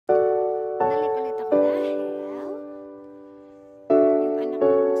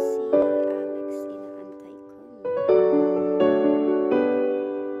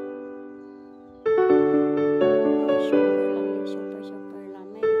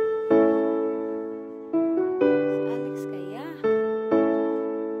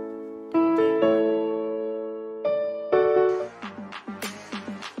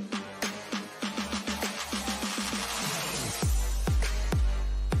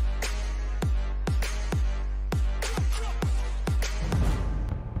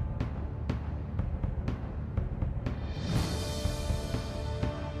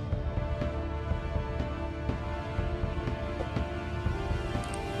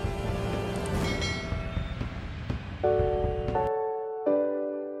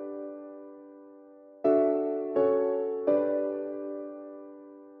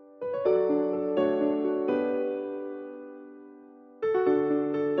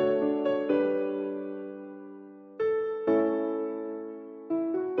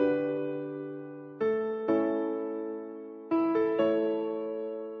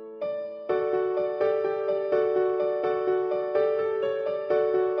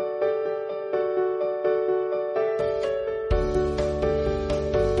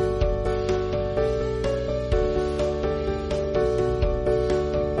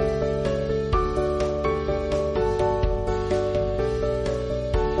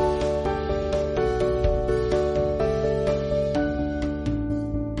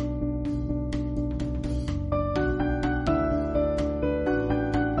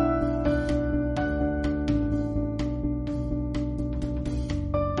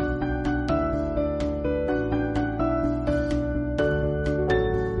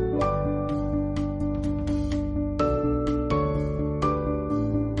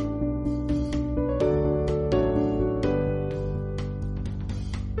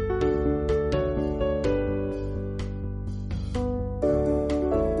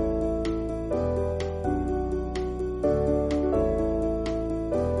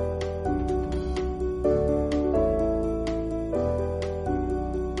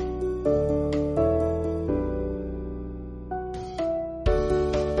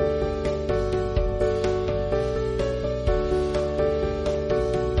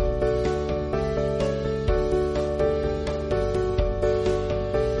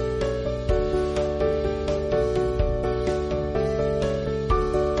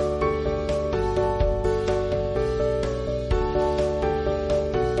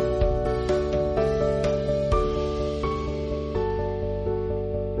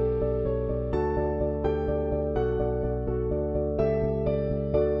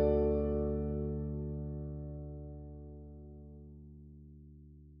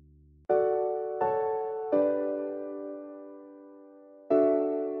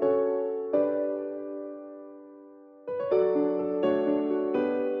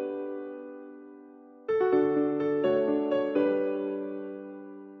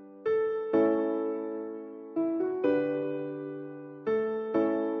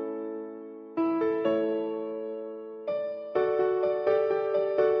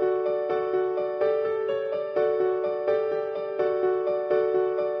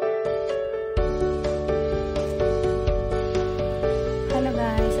Hello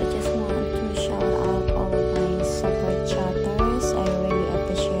guys, I just want to shout out all my super chatters. I really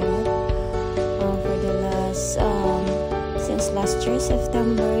appreciate it for the last since last year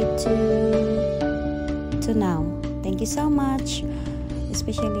September to now. Thank you so much,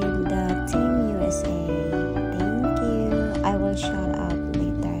 especially the Team USA. Thank you. I will shout out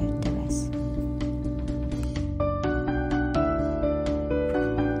later the rest.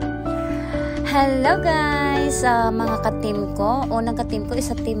 Hello guys, mga ka-team ko. Unang ka-team ko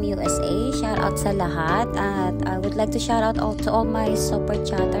is sa Team USA. Shout out sa lahat. At I would like to shout out to all my super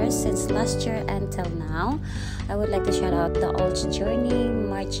chatters since last year until now. I would like to shout out the Old Journey,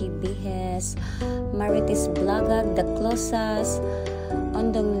 Marchie Bihes, Maritis Blagag, The Closas,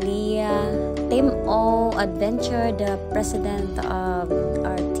 Ondong Lia, Team O, Adventure, the president of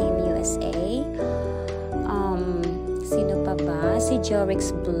our Team USA. Sino pa ba? Si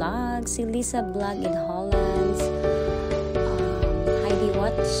Jorix Vlog, si Lisa Vlog in Holland, Heidi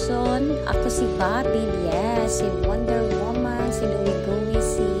Watson, ako si Bobby, yes, si Wonder Woman, si Louie Gooey,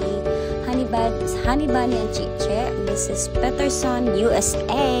 si Honey Bunny and Chiche, Mrs. Peterson,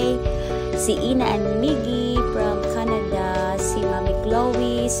 USA, si Ina and Miggy from Canada, si Mami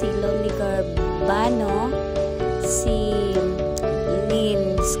Chloe, si Lonely Garbano, si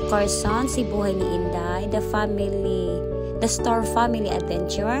Lynn Carson, si Buhay ni Inday, The Store Family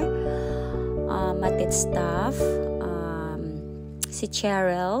Adventure, Matit Staff, si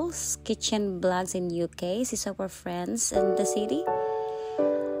Cheryl's Kitchen Vlogs in UK, si Super Friends in the City,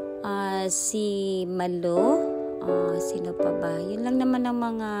 si Malu, sino pa ba? Yun lang naman ang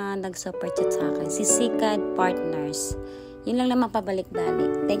mga nag-super chat sa akin. Si Sikad Partners. Yun lang naman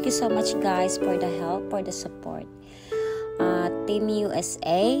pabalik-balik. Thank you so much guys for the help, for the support. Team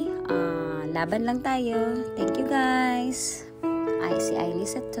USA, laban lang tayo. Thank you guys. Si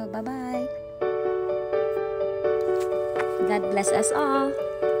Ailisa to. Bye-bye. God bless us all.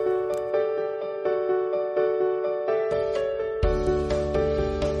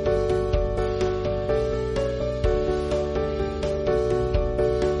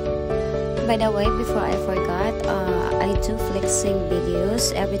 By the way, before I forgot, I do flexing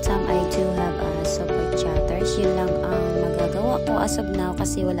videos every time I do have super chatters. Yun lang ang magagawa ko as of now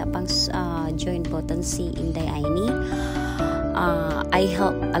kasi wala pang join button si Inday Aini. I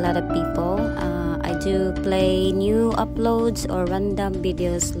help a lot of people. I do play new uploads or random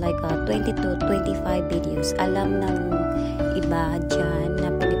videos like 20 to 25 videos. Alam ng iba dyan na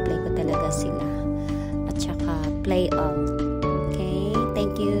piniplay ko talaga sila. At saka play all.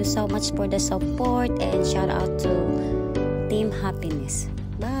 Thank you so much for the support and shout out to Team Happiness.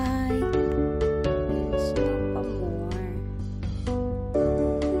 Bye. Snow pa more.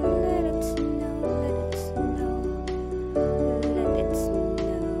 Let it snow, let it snow, let it snow.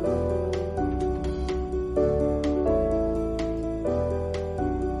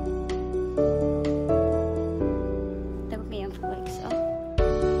 Dapat may ang flex, oh.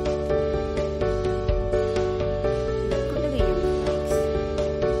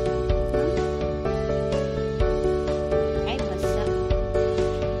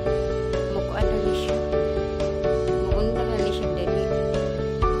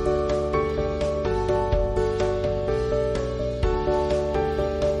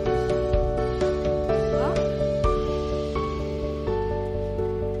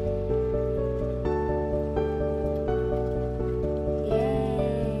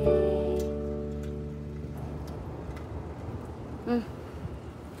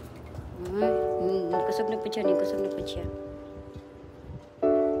 Kusog na po siya, kusog na po siya.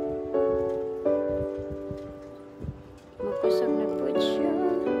 Makusog na po siya.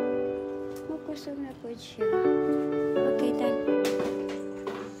 Makusog na po siya. Okay, then.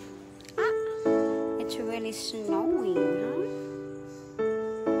 It's really snowing.